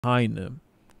behind them.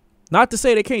 Not to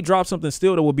say they can't drop something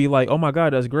still that would be like, oh my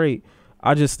god, that's great.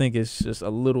 I just think it's just a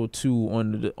little too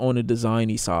on the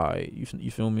designy side.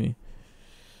 You feel me?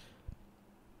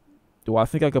 Do I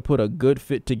think I could put a good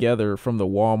fit together from the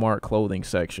Walmart clothing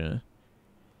section?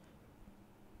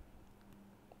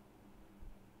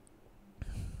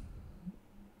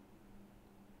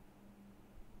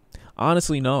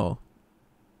 Honestly, no.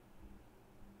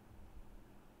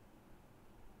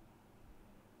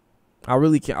 I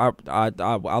really can't.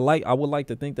 I would like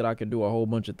to think that I could do a whole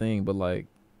bunch of things, but like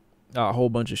a whole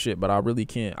bunch of shit. But I really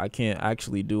can't. I can't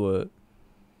actually do it.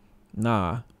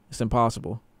 Nah, it's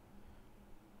impossible.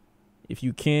 If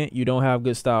you can't, you don't have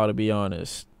good style. To be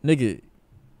honest, nigga.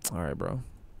 All right, bro.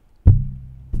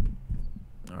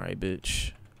 All right,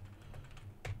 bitch.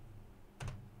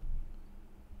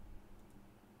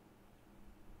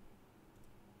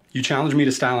 You challenge me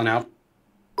to style an outfit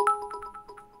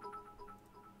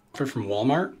from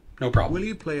Walmart? No problem. Will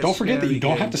you play don't forget that you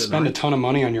don't have to spend a ton of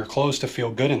money on your clothes to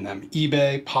feel good in them.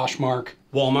 eBay, Poshmark,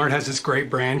 Walmart has this great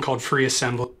brand called Free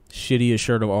Assembly. Shittiest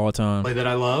shirt of all time. That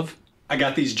I love. I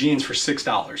got these jeans for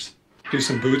 $6. Here's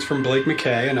some boots from Blake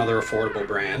McKay, another affordable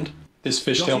brand. This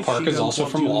fishtail parka is also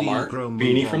from Walmart.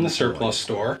 Beanie from the surplus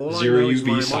store. Zero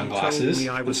UV sunglasses.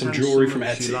 And some jewelry from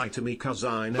Etsy. She lied to me 'cause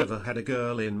I never had a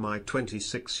girl in my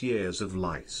 26 years of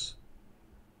life.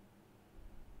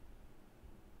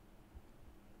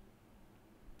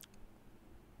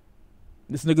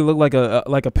 This nigga look like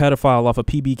a pedophile off of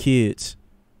PB Kids.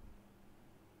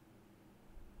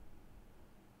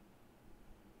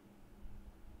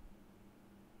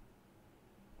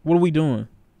 What are we doing?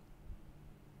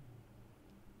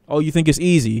 Oh, you think it's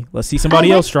easy? Let's see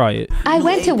somebody else try it. I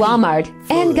went to Walmart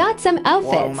and got some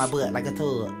outfits. On my butt like a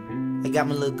thug. They got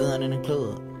my little gun in the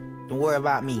club. Don't worry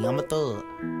about me, I'm a thug.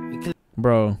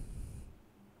 Bro.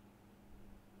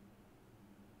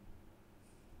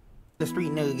 The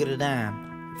street nigga get a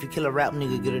dime. If you kill a rap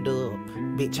nigga, get a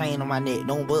dub. Big chain on my neck,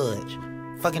 don't budge.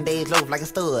 Fucking days loaf like a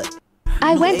stud.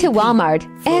 I went to Walmart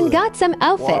and got some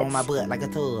outfits. On my butt like a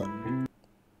thug.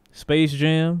 Space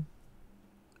Jam.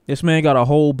 This man got a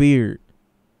whole beard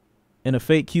and a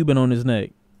fake Cuban on his neck.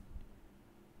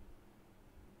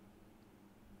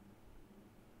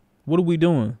 What are we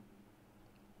doing?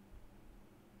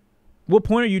 What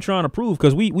point are you trying to prove?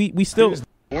 Because we still.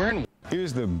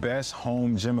 Here's the best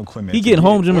home gym equipment. He getting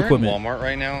home gym We're equipment. In Walmart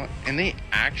right now, and they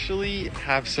actually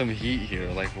have some heat here.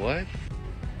 Like what?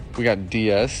 We got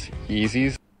DS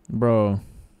Yeezys, bro.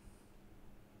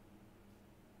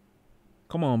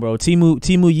 Come on, bro. Timu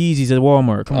Yeezys at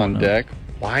Walmart. Come on deck.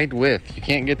 Wide width. You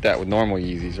can't get that with normal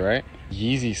Yeezys, right?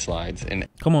 Yeezy slides in.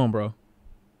 Come on, bro.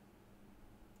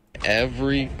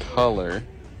 Every color.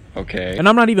 Okay. And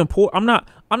I'm not even poor. I'm not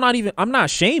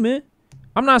shaming.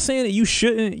 I'm not saying that you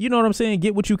shouldn't, you know what I'm saying,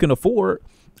 get what you can afford.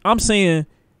 I'm saying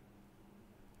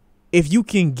if you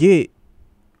can get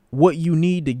what you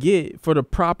need to get for the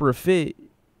proper fit,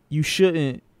 you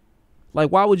shouldn't.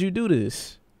 Like, why would you do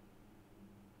this?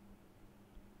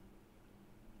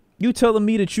 You telling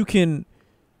me that you can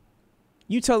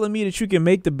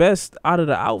make the best out of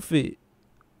the outfit.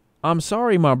 I'm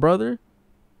sorry, my brother.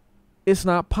 It's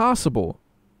not possible.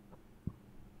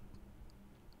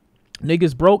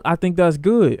 Niggas broke, I think that's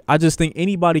good. I just think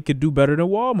anybody could do better than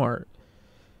Walmart.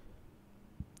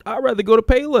 I'd rather go to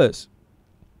Payless.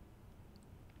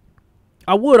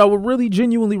 I would really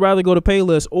genuinely rather go to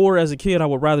Payless, or as a kid, I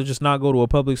would rather just not go to a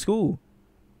public school.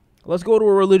 Let's go to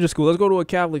a religious school. Let's go to a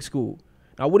Catholic school.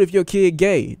 Now, what if your kid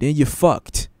gay? Then you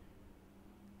fucked.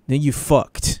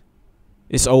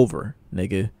 It's over,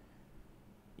 nigga.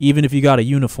 Even if you got a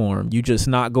uniform, you just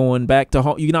not going back to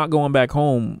home. You're not going back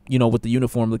home, you know, with the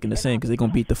uniform looking the same, because they're going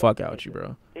to beat the fuck out you,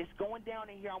 bro. It's going down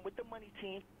in here. I'm with the money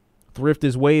team. Thrift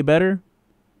is way better.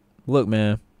 Look,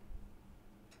 man.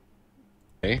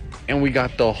 Okay. And we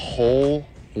got the whole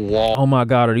wall. Oh, my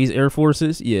God. Are these Air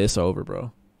Forces? Yeah, it's over,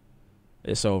 bro.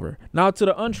 It's over. Now, to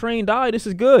the untrained eye, this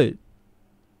is good.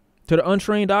 To the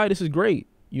untrained eye, this is great,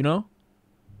 you know?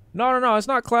 No, it's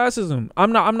not classism.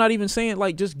 I'm not even saying,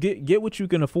 like, just get what you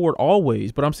can afford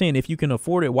always. But I'm saying if you can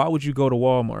afford it, why would you go to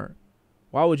Walmart?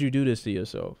 Why would you do this to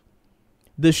yourself?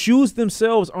 The shoes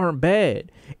themselves aren't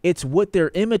bad. It's what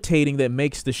they're imitating that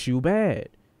makes the shoe bad.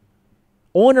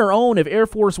 On their own, if Air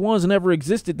Force Ones never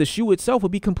existed, the shoe itself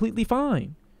would be completely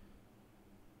fine.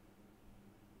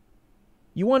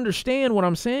 You understand what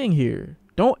I'm saying here?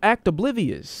 Don't act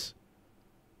oblivious.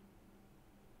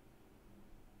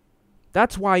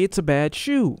 That's why it's a bad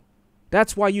shoe.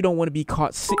 That's why you don't want to be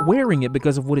caught wearing it,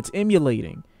 because of what it's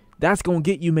emulating. That's gonna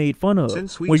get you made fun of.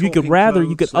 Since we Where you could talking rather,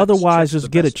 you clothes, could otherwise let's just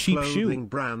check get the a best cheap clothing shoe.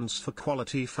 brands for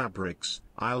quality fabrics.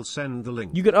 I'll send the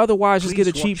link. You could otherwise just Please get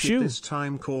a cheap watch it shoe. this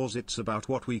time, cause it's about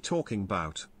what we talking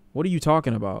about. What are you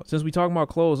talking about? Since we talking about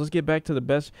clothes, let's get back to the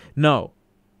best. No.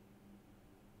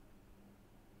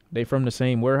 They from the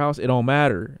same warehouse. It don't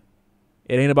matter.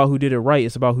 It ain't about who did it right.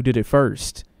 It's about who did it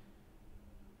first.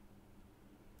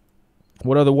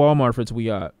 What other Walmart fits we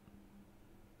got?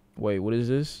 Wait, what is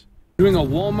this? Doing a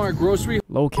Walmart grocery.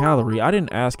 Low calorie. I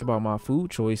didn't ask about my food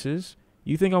choices.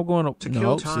 You think I'm going To no,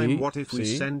 kill time, see, what if we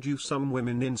see? send you some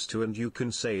women Insta and you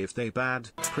can say if they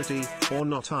bad, pretty, or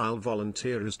not? I'll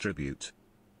volunteer as tribute.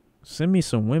 Send me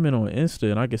some women on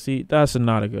Insta and I can see. That's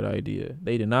not a good idea.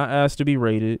 They did not ask to be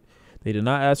rated. They did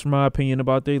not ask for my opinion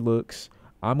about their looks.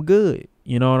 I'm good.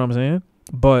 You know what I'm saying?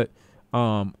 But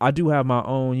I do have my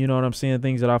own, you know what I'm saying,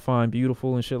 things that I find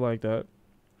beautiful and shit like that.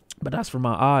 But that's for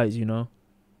my eyes, you know.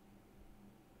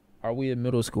 Are we in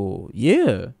middle school?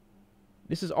 Yeah.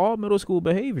 This is all middle school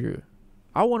behavior.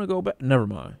 I want to go back. Never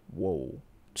mind. Whoa.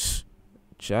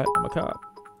 Chat, I'm a cop.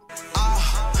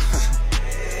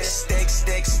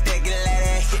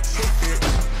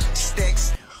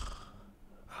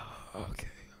 Okay.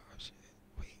 Oh, shit.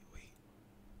 Wait.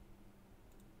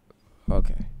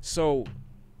 Okay. So,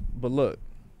 but look.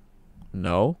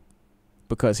 No.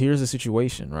 Because here's the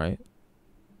situation, right?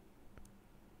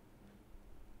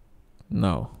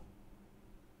 No.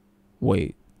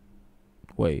 Wait.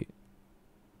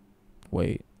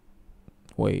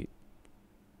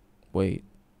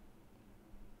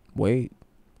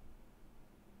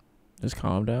 Just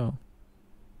calm down.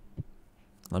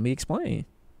 Let me explain.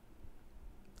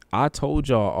 I told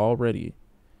y'all already.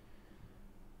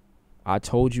 I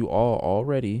told you all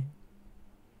already.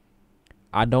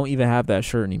 I don't even have that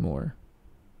shirt anymore.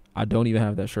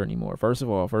 First of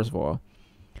all,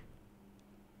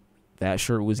 that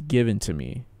shirt was given to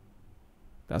me.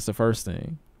 That's the first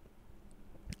thing.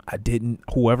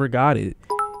 Whoever got it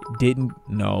didn't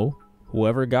know.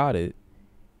 Whoever got it.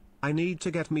 I need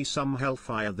to get me some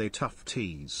Hellfire They Tough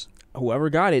tees. Whoever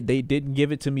got it, they didn't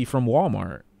give it to me from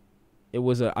Walmart.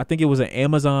 I think it was an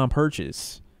Amazon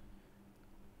purchase.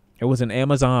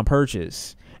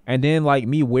 And then like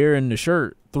me wearing the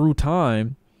shirt through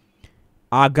time,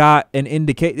 I got an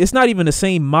indicate. It's not even the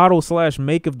same model /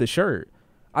 make of the shirt.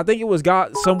 I think it was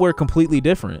got somewhere completely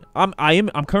different. I'm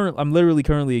literally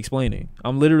currently explaining.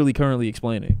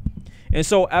 And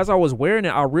so as I was wearing it,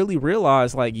 I really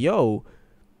realized like, yo,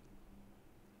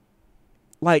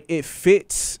 like it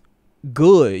fits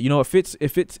good. You know, it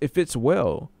fits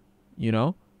well, you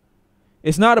know?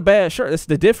 It's not a bad shirt. That's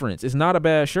the difference. It's not a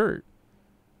bad shirt.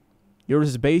 Yours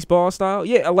is baseball style?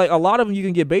 Yeah, like a lot of them you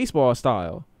can get baseball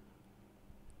style.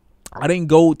 I didn't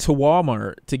go to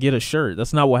Walmart to get a shirt.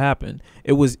 That's not what happened.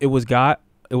 It was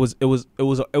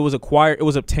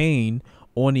obtained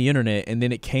on the internet, and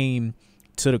then it came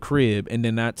to the crib, and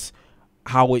then that's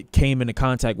how it came into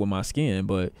contact with my skin.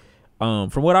 But from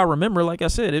what I remember, like I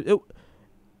said,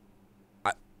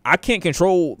 I can't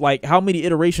control like how many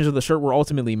iterations of the shirt were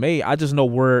ultimately made. I just know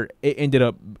where it ended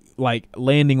up like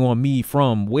landing on me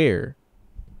from where.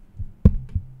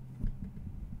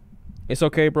 It's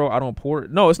okay, bro. I don't pour.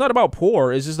 No, it's not about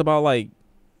pour. It's just about like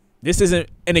this isn't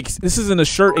a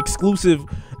shirt exclusive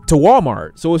to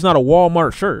Walmart, so it's not a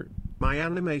Walmart shirt. My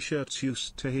anime shirts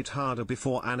used to hit harder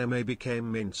before anime became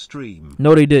mainstream.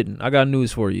 No, they didn't. I got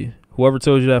news for you. Whoever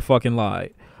told you that fucking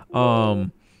lied. But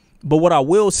what I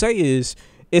will say is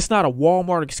it's not a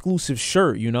Walmart exclusive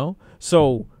shirt, you know?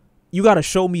 So you got to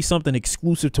show me something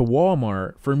exclusive to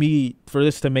Walmart for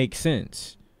this to make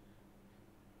sense.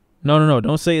 No.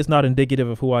 Don't say it's not indicative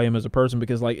of who I am as a person,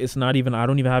 because like it's not even. I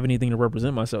don't even have anything to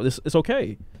represent myself. It's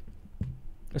okay.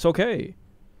 It's okay.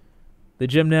 The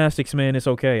gymnastics, man, it's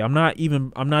okay. I'm not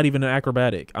even an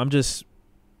acrobatic. I'm just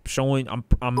showing. I'm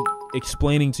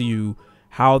explaining to you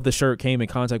how the shirt came in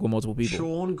contact with multiple people.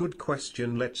 Sean, good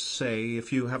question. Let's say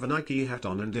if you have a Nike hat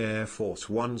on and Air Force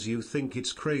Ones, you think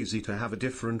it's crazy to have a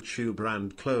different shoe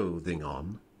brand clothing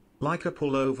on, like a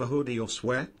pullover, hoodie, or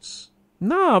sweats.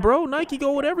 Nah, bro. Nike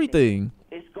go with everything.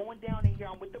 It's going down in here.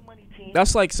 I'm with the money team.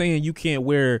 That's like saying you can't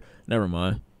wear. Never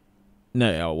mind.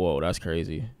 No, whoa, that's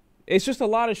crazy. It's just a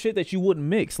lot of shit that you wouldn't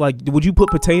mix. Like, would you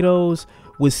put potatoes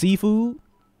with seafood?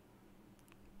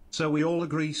 So we all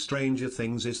agree Stranger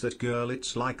Things is that girl.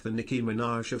 It's like the Nicki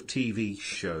Minaj of TV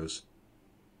shows.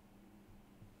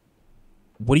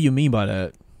 What do you mean by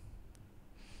that?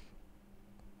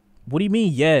 What do you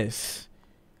mean, yes?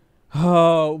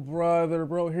 Oh, brother,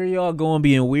 bro. Here y'all going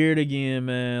being weird again,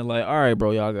 man. Like, all right,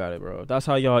 bro, y'all got it, bro. That's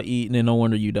how y'all eat, and then no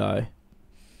wonder you die.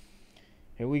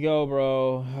 Here we go,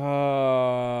 bro.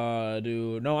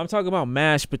 Dude. No, I'm talking about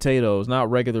mashed potatoes, not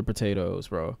regular potatoes,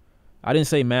 bro. I didn't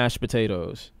say mashed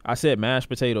potatoes. I said mashed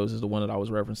potatoes is the one that I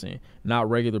was referencing, not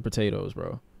regular potatoes,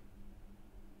 bro.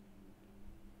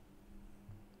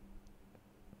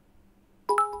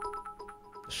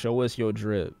 Show us your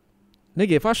drip.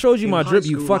 Nigga, if I showed you my drip,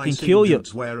 you fucking kill you.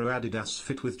 Wear Adidas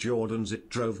fit with Jordans, it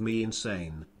drove me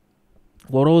insane.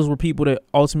 Well, those were people that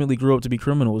ultimately grew up to be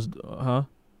criminals, huh?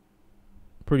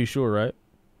 Pretty sure, right?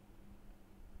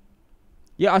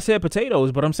 Yeah, I said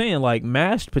potatoes, but I'm saying like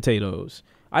mashed potatoes.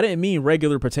 I didn't mean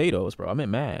regular potatoes, bro. I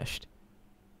meant mashed.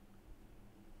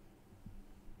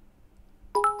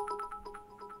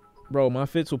 Bro, my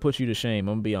fits will put you to shame,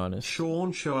 I'm gonna be honest.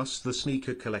 Sean, show us the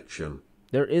sneaker collection.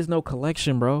 There is no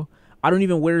collection, bro. I don't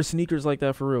even wear sneakers like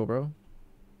that for real, bro.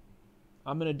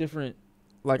 I'm in a different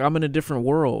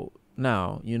world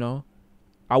now, you know?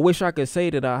 I wish I could say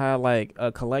that I had like a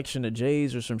collection of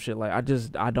J's or some shit. Like,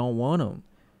 I don't want them.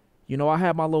 You know, I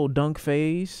had my little dunk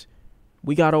phase.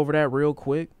 We got over that real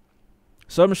quick.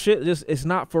 Some shit just, it's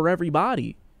not for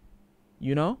everybody,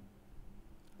 you know?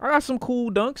 I got some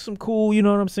cool dunks, some cool, you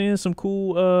know what I'm saying? Some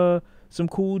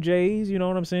cool J's, you know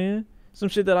what I'm saying? Some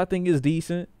shit that I think is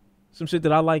decent. Some shit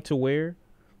that I like to wear.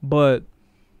 But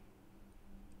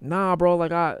nah, bro,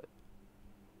 like I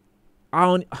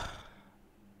don't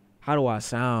how do I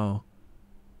sound?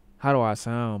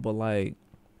 But like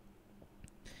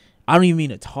I don't even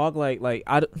mean to talk like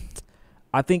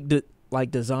I think that like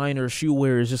designer shoe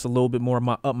wear is just a little bit more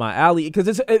up my alley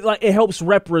because it helps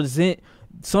represent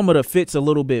some of the fits a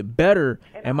little bit better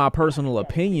in my personal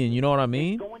opinion, you know what I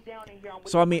mean?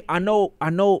 So I mean, I know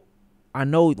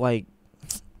like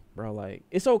bro, like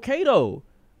it's okay though.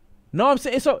 No, I'm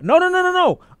saying so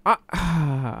no.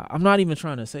 I'm not even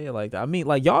trying to say it like that. I mean,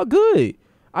 like y'all good.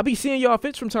 I be seeing y'all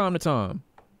fits from time to time.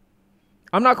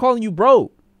 I'm not calling you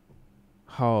broke.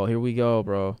 Oh, here we go,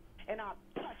 bro. And I'll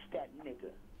touch that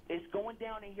nigga. It's going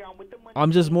down in here. I'm with the money. I'm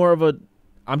just more of a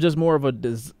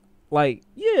like,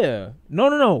 yeah.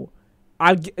 No.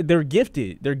 They're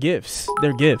gifted. They're gifts.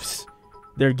 They're gifts.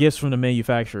 They're gifts from the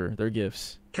manufacturer. They're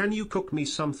gifts. Can you cook me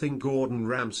something, Gordon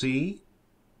Ramsay?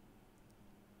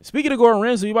 Speaking of Gordon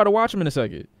Ramsay, you about to watch him in a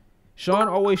second. Sean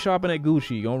always shopping at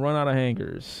Gucci. Gonna run out of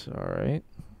hangers. All right.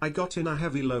 I got in a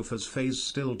heavy loafers phase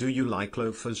still. Do you like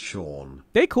loafers, Sean?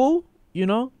 They cool, you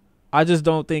know? I just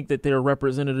don't think that they're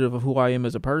representative of who I am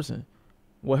as a person.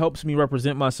 What helps me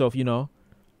represent myself, you know?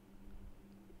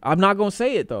 I'm not gonna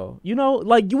say it though. You know,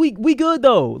 like we good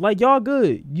though. Like y'all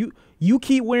good. You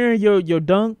keep wearing your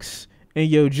dunks and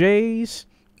your J's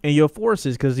and your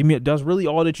forces because I mean that's really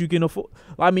all that you can afford.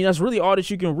 I mean that's really all that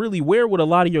you can really wear with a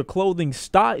lot of your clothing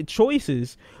style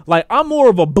choices. Like I'm more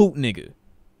of a boot nigga,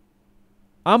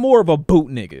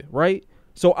 right?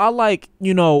 So I like,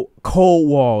 you know, cold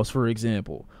walls, for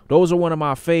example. Those are one of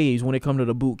my faves when it comes to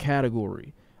the boot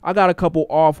category. I got a couple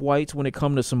off-whites when it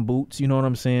comes to some boots, you know what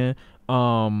I'm saying?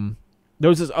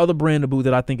 There's this other brand of boot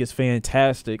that I think is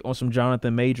fantastic on some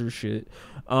Jonathan Major shit.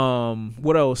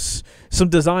 What else? Some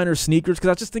designer sneakers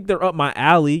because I just think they're up my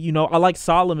alley. You know, I like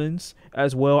Solomon's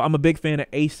as well. I'm a big fan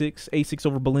of Asics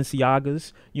over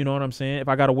Balenciagas. You know what I'm saying? If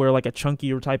I got to wear like a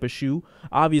chunkier type of shoe,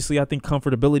 obviously I think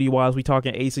comfortability wise, we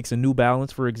talking Asics and New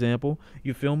Balance, for example.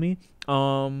 You feel me?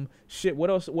 Shit. What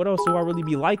else do I really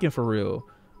be liking for real?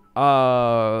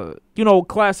 You know,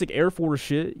 classic Air Force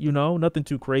shit, you know, nothing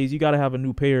too crazy. You gotta have a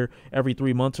new pair every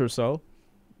 3 months or so.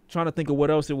 Trying to think of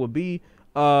what else it would be.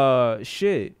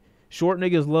 Shit. Short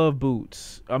niggas love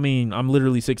boots. I mean, I'm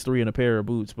literally 6'3" in a pair of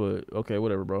boots, but okay,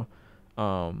 whatever, bro.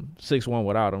 6'1"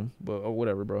 without them, but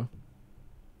whatever, bro.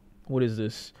 What is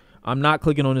this? I'm not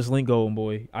clicking on this link, Golden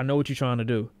Boy. I know what you're trying to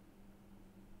do.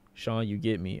 Sean, you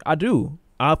get me. I do.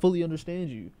 I fully understand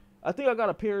you. I think I got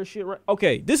a pair of shit right.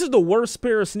 Okay, this is the worst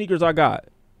pair of sneakers I got.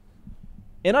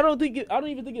 And I don't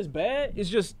even think it's bad. It's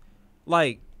just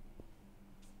like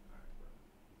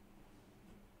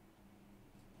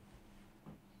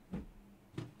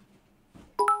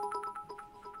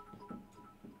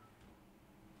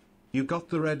You got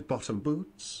the red bottom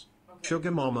boots? Okay. Sugar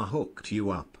Mama hooked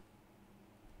you up.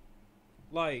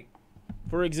 Like,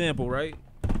 for example, right?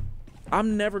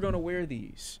 I'm never going to wear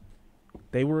these.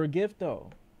 They were a gift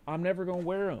though. I'm never gonna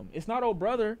wear them. It's not oh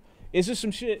brother. It's just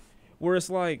some shit where it's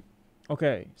like,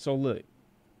 okay, so look.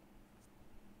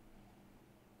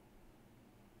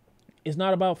 It's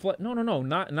not about no,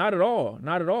 not at all.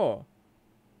 Not at all.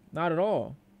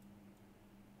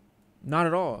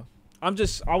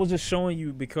 I was just showing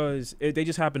you because they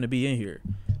just happen to be in here.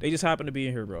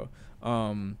 Bro.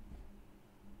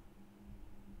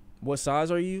 What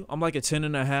size are you? I'm like a 10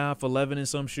 and a half, 11 in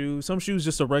some shoes. Some shoes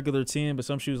just a regular 10, but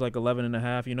some shoes like 11 and a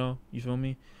half, you know? You feel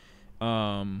me?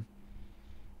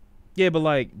 Yeah, but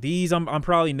like these, I'm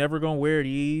probably never gonna wear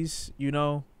these, you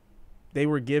know? They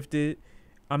were gifted.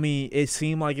 I mean, it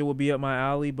seemed like it would be up my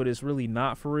alley, but it's really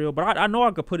not for real. But I know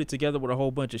I could put it together with a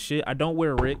whole bunch of shit. I don't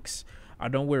wear Ricks.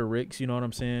 You know what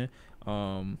I'm saying?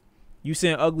 You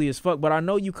saying ugly as fuck, but I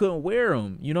know you couldn't wear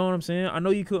them. You know what I'm saying? I know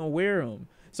you couldn't wear them.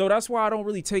 So that's why I don't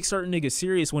really take certain niggas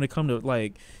serious when it come to,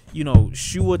 like, you know,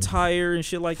 shoe attire and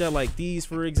shit like that. Like these,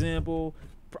 for example.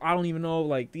 I don't even know,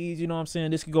 like these, you know what I'm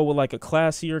saying? This could go with like a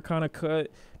classier kind of cut.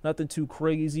 Nothing too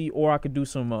crazy. Or I could do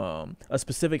some a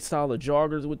specific style of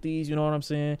joggers with these, you know what I'm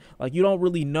saying? Like you don't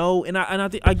really know. And I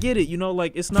think I get it, you know,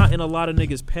 like it's not in a lot of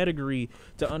niggas' pedigree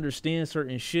to understand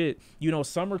certain shit. You know,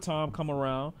 summertime come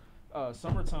around. I'm gonna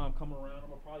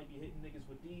probably be hitting niggas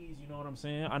with these, you know what I'm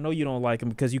saying? I know you don't like them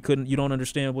because you don't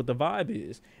understand what the vibe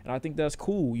is. And I think that's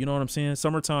cool, you know what I'm saying?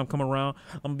 Summertime come around,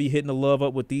 I'm gonna be hitting the love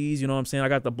up with these, you know what I'm saying? I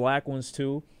got the black ones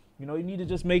too. You know, you need to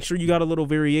just make sure you got a little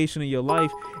variation in your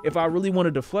life. If I really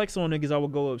wanted to flex on niggas, I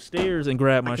would go upstairs and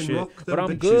grab my shit. But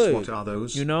I'm good. What are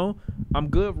those? You know? I'm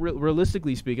good,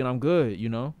 realistically speaking, I'm good, you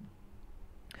know?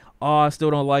 Oh, I still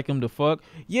don't like him to fuck.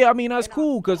 Yeah, I mean, that's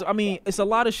cool, because, I mean, it's a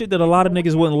lot of shit that a lot of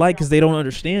niggas wouldn't like because they don't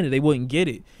understand it. They wouldn't get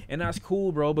it. And that's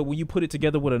cool, bro. But when you put it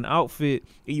together with an outfit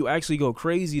and you actually go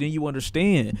crazy, then you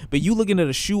understand. But you looking at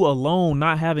a shoe alone,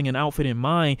 not having an outfit in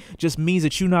mind, just means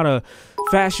that you're not a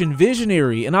fashion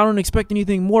visionary. And I don't expect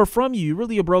anything more from you. You're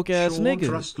really a broke-ass nigga.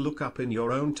 Trust look up in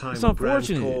your own time it's a brand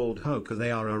unfortunate. called Hoka.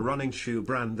 They are a running shoe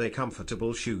brand. They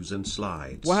comfortable shoes and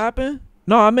slides. What happened?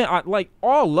 No, I mean, like,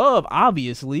 all love,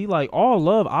 obviously. Like, all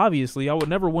love, obviously. I would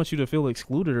never want you to feel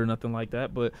excluded or nothing like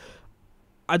that. But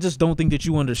I just don't think that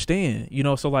you understand, you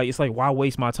know? So, like, it's like, why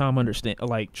waste my time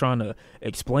trying to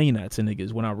explain that to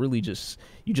niggas when I really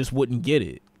you just wouldn't get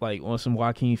it. Like, on some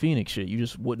Joaquin Phoenix shit. You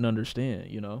just wouldn't understand,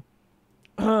 you know?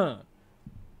 No,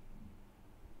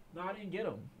 I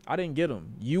didn't get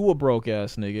him. You a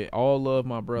broke-ass nigga. All love,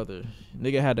 my brother.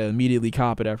 Nigga had to immediately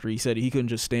cop it after he said it. He couldn't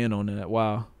just stand on that.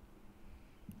 Wow.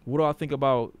 What do I think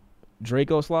about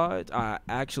Draco slides? I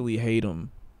actually hate them.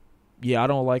 Yeah, I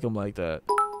don't like them like that.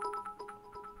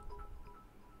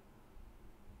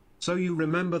 So you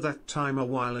remember that time a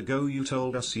while ago you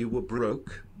told us you were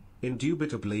broke?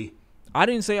 Indubitably. I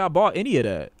didn't say I bought any of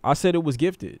that. I said it was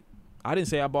gifted. I didn't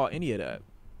say I bought any of that.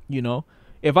 You know?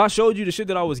 If I showed you the shit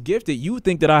that I was gifted, you would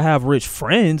think that I have rich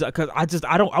friends, because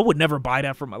I would never buy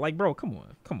that from like, bro, come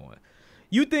on.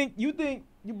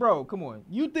 Bro, come on.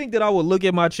 You think that I would look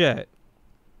at my chat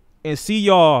and see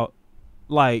y'all,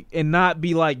 like, and not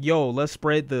be like, yo, let's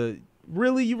spread the...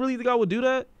 Really? You really think I would do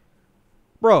that?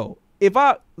 Bro, if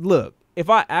I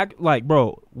act like,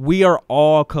 bro, we are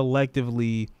all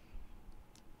collectively,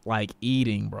 like,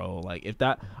 eating, bro. Like, if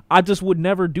that... I just would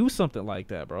never do something like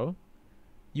that, bro.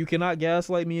 You cannot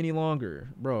gaslight me any longer.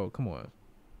 Bro, come on.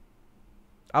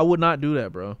 I would not do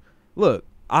that, bro. Look,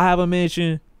 I have a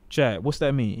mansion... Chat, what's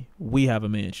that mean? We have a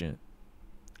mansion.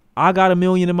 I got $1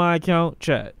 million in my account.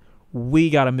 Chat, we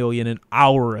got $1 million in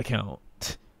our account.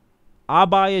 I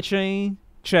buy a chain.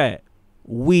 Chat,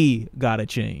 we got a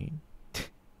chain.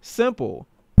 Simple,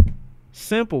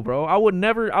 bro. I would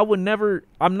never.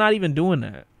 I'm not even doing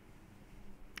that.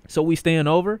 So we staying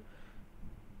over?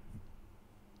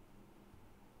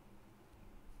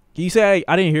 Can you say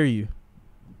I didn't hear you?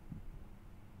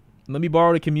 Let me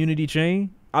borrow the community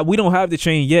chain. We don't have the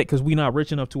chain yet because we not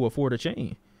rich enough to afford a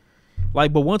chain.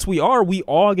 Like, but once we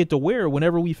all get to wear it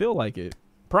whenever we feel like it.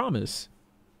 Promise.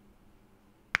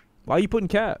 Why are you putting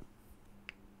cap?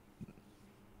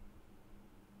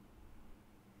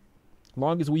 As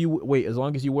long as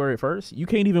you wear it first, you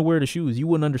can't even wear the shoes. You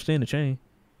wouldn't understand the chain.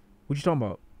 What you talking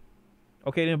about?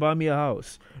 Okay, then buy me a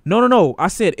house. No. I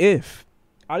said if.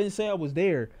 I didn't say I was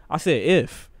there. I said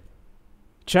if.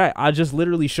 Chat, I just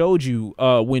literally showed you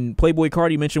when Playboy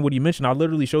Cardi mentioned what he mentioned. I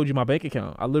literally showed you my bank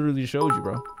account. I literally showed you,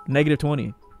 bro.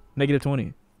 -20.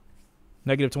 -20.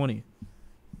 -20.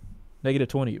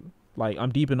 -20. Like,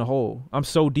 I'm deep in the hole. I'm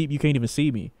so deep you can't even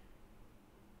see me.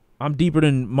 I'm deeper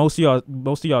than most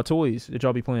of y'all toys that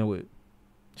y'all be playing with.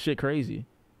 Shit crazy.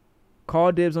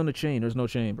 Call dibs on the chain. There's no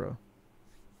chain, bro.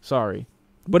 Sorry.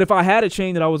 But if I had a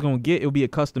chain that I was gonna get, it would be a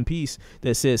custom piece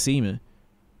that said CEEMAN.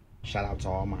 Shout out to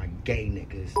all my gay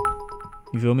niggas.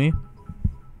 You feel me?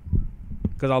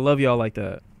 Cause I love y'all like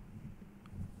that.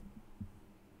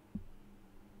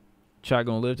 Chat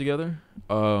gonna live together.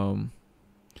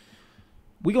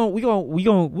 We gonna you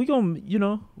know,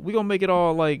 we gonna make it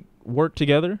all like work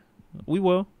together. We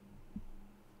will.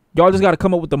 Y'all just gotta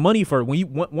come up with the money first.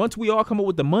 Once we all come up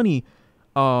with the money,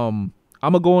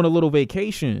 I'm gonna go on a little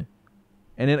vacation,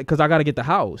 and then because I gotta get the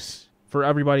house for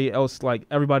everybody else, like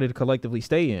everybody to collectively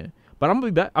stay in. But I'm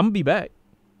gonna be back. I'm gonna be back.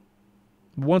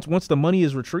 Once the money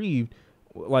is retrieved,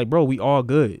 like bro, we all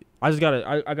good. I just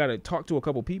gotta I gotta talk to a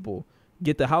couple people,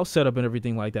 get the house set up and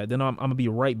everything like that. Then I'm gonna be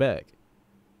right back.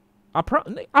 I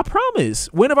promise.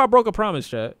 When have I broke a promise,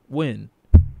 chat? When?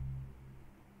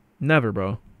 Never,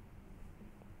 bro.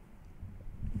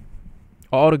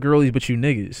 All the girlies but you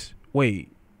niggas.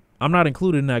 Wait, I'm not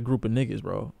included in that group of niggas,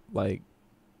 bro. Like,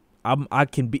 I'm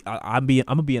gonna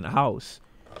be in the house.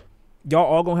 Y'all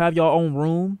all gonna have y'all own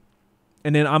room,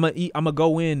 and then I'm gonna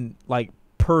go in like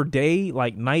per day,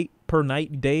 like per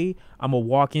night day. I'm gonna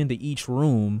walk into each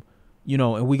room, you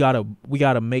know, and we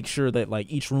gotta make sure that like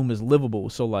each room is livable.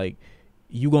 So like,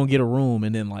 you gonna get a room,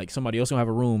 and then like somebody else gonna have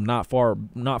a room not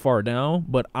far down.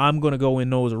 But I'm gonna go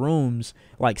in those rooms,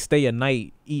 like stay a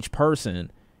night each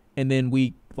person, and then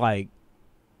we like,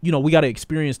 you know, we gotta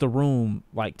experience the room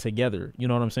like together. You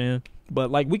know what I'm saying? But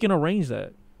like we can arrange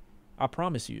that. I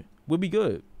promise you, we'll be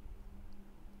good.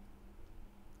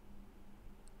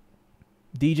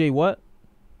 DJ, what?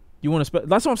 You want to?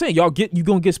 That's what I'm saying. You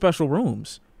gonna get special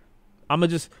rooms. I'ma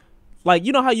just like,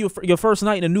 you know how your first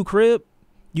night in a new crib,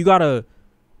 you gotta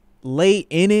lay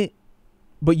in it,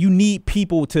 but you need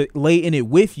people to lay in it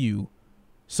with you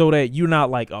so that you're not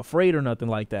like afraid or nothing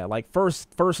like that. Like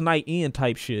first night in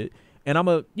type shit. And I'm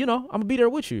gonna be there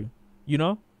with you, you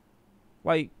know,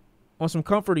 like on some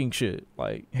comforting shit,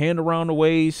 like hand around the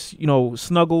waist, you know,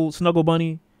 snuggle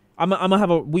bunny. I'm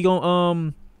gonna we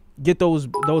gonna get those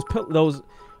oh,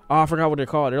 I forgot what they're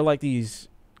called. They're like these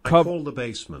I call the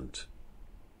basement.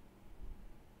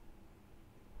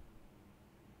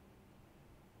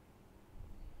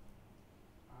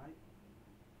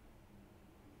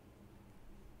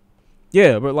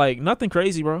 Yeah, but like nothing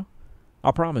crazy, bro.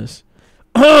 I promise.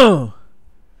 Why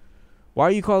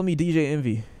are you calling me DJ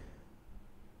Envy?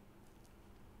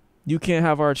 You can't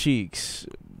have our cheeks,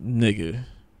 nigga.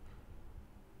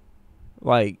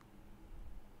 Like,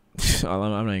 I'm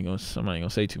not even gonna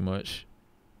say too much.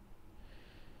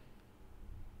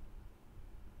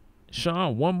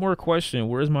 Sean, one more question.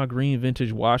 Where's my green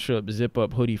vintage wash up zip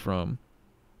up hoodie from?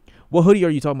 What hoodie are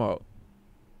you talking about?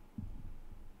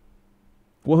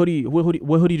 What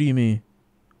hoodie do you mean?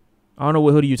 I don't know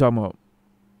what hoodie you talking about.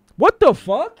 What the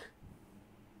fuck?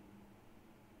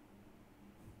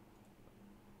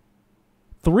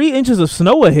 3 inches of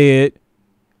snow ahead.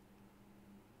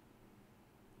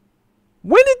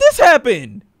 When did this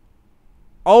happen?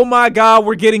 Oh my God,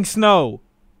 we're getting snow.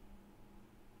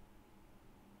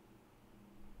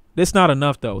 That's not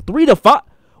enough though. 3 to 5.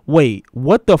 Wait,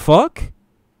 what the fuck?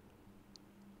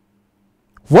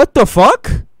 What the fuck?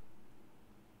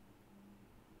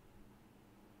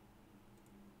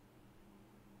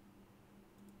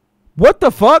 What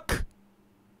the fuck?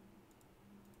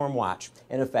 Storm watch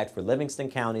in effect for Livingston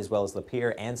County as well as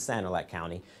Lapeer and Sanilac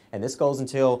County, and this goes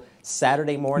until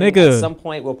Saturday morning. Nigga. At some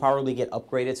point, we'll probably get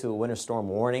upgraded to a winter storm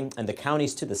warning, and the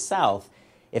counties to the south,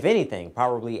 if anything,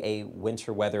 probably a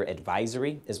winter weather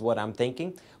advisory is what I'm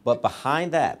thinking. But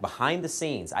behind that, behind the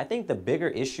scenes, I think the bigger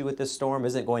issue with this storm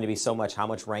isn't going to be so much how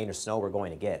much rain or snow we're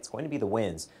going to get. It's going to be the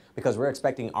winds, because we're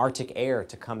expecting Arctic air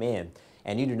to come in,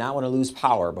 and you do not want to lose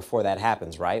power before that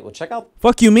happens, right? Well, check out.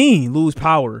 Fuck you mean lose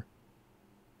power?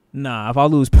 Nah, if I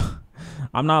lose,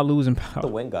 I'm not losing power. The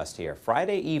wind gust here.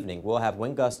 Friday evening, we'll have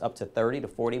wind gusts up to 30 to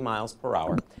 40 miles per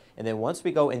hour. And then once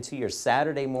we go into your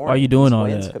Saturday morning, why are you doing all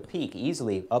winds that? Could peak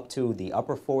easily up to the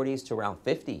upper 40s to around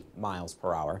 50 miles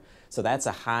per hour. So that's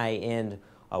a high-end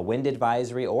wind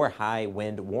advisory or high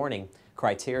wind warning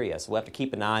criteria. So we'll have to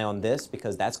keep an eye on this,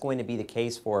 because that's going to be the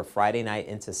case for Friday night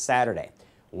into Saturday.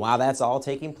 While that's all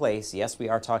taking place, yes, we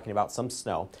are talking about some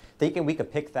snow. Thinking we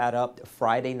could pick that up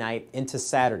Friday night into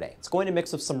Saturday. It's going to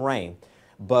mix with some rain,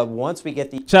 but once we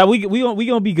get the we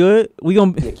gonna be good. We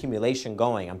gonna the accumulation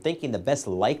going. I'm thinking the best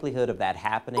likelihood of that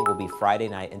happening will be Friday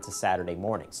night into Saturday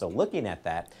morning. So looking at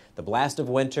that, the blast of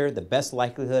winter, the best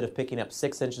likelihood of picking up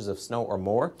 6 inches of snow or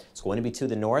more, it's going to be to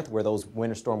the north where those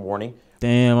winter storm warning.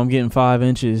 Damn, I'm getting 5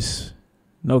 inches.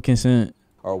 No consent.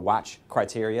 Or watch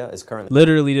criteria is currently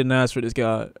literally didn't ask for this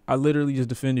guy. I literally just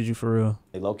defended you for real.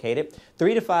 Located.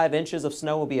 3 to 5 inches of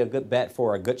snow will be a good bet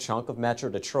for a good chunk of Metro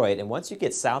Detroit. And once you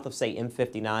get south of, say,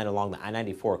 M59 along the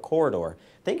I-94 corridor,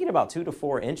 thinking about 2 to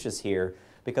 4 inches here,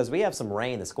 because we have some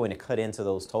rain that's going to cut into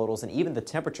those totals, and even the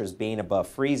temperatures being above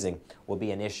freezing will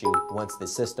be an issue once the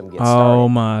system gets started. Oh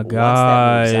my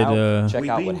God. Once that moves out, check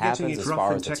out what happens as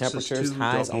far as the temperatures.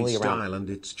 Highs only around. And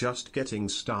it's just getting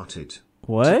started.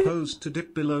 What? Supposed to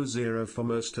dip below zero for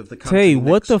most of the country. Tay,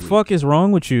 what the fuck is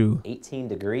wrong with you? 18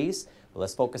 degrees. But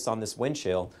let's focus on this wind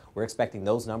chill. We're expecting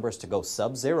those numbers to go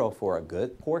sub-zero for a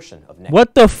good portion of next.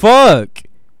 What the fuck?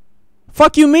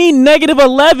 Fuck you mean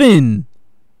 -11?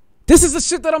 This is the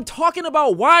shit that I'm talking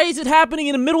about. Why is it happening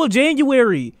in the middle of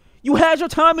January? You had your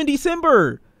time in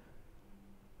December.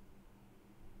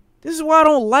 This is why I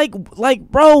don't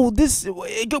like, bro,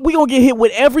 we gonna get hit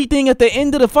with everything at the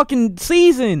end of the fucking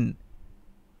season.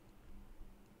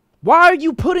 Why are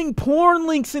you putting porn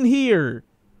links in here?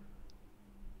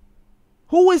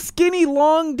 Who is skinny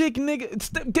long dick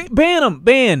nigga? Ban him,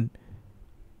 ban.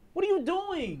 What are you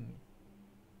doing?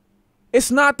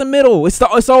 It's not the middle. It's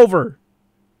over.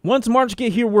 Once March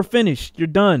get here, we're finished. You're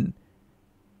done.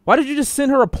 Why did you just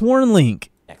send her a porn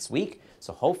link? Next week,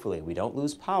 so hopefully we don't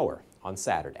lose power on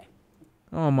Saturday.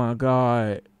 Oh my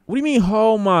God. What do you mean,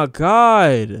 oh my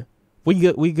God? We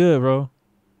good, bro.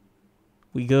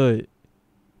 We good.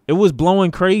 It was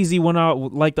blowing crazy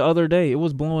like the other day. It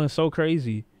was blowing so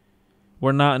crazy.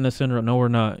 We're not in the center. No, we're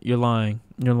not. You're lying.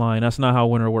 You're lying. That's not how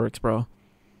winter works, bro.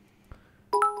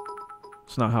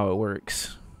 It's not how it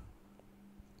works.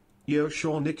 Yo,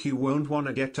 sure, Nick, you won't want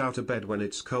to get out of bed when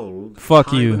it's cold.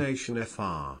 Fuck you. Hibernation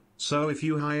FR. So if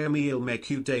you hire me, he'll make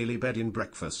you daily bed and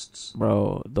breakfasts.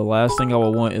 Bro, the last thing I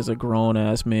would want is a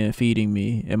grown-ass man feeding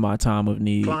me in my time of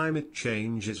need. Climate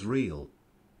change is real.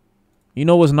 You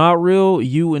know what's not real?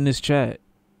 You in this chat.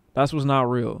 That's what's not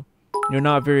real. You're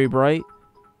not very bright.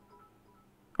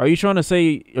 Are you trying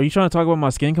to talk about my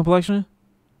skin complexion?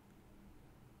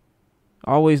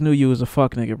 I always knew you was a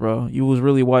fuck nigga, bro. You was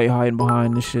really white hiding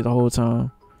behind this shit the whole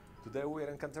time. Today we're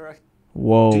in Canterbury.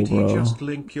 Whoa, Did bro. you just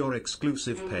link your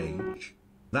exclusive page?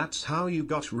 That's how you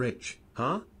got rich,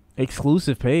 huh?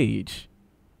 Exclusive page?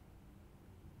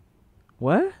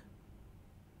 What?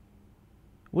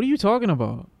 What are you talking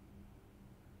about?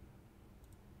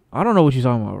 I don't know what you're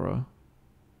talking about, bro.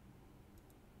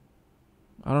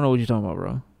 I don't know what you're talking about,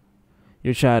 bro.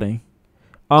 You're chatting.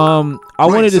 I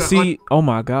wanted to see. Oh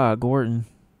my God, Gordon.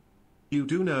 You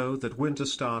do know that winter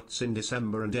starts in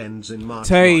December and ends in March.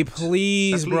 Tay, right?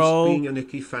 please, At bro. least being a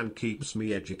Nicky fan keeps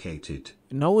me educated.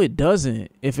 No, it doesn't.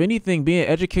 If anything, being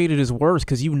educated is worse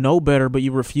because you know better, but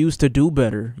you refuse to do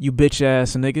better. You bitch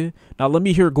ass nigga. Now let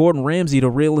me hear Gordon Ramsay, the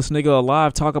realest nigga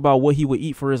alive, talk about what he would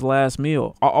eat for his last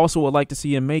meal. I also would like to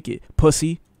see him make it.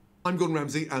 Pussy. I'm Gordon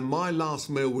Ramsay, and my last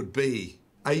meal would be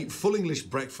a full English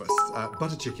breakfast,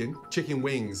 butter chicken, chicken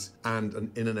wings, and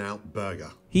an In-N-Out burger.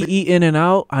 He eat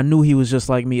In-N-Out? I knew he was just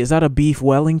like me. Is that a beef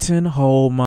Wellington? Oh my.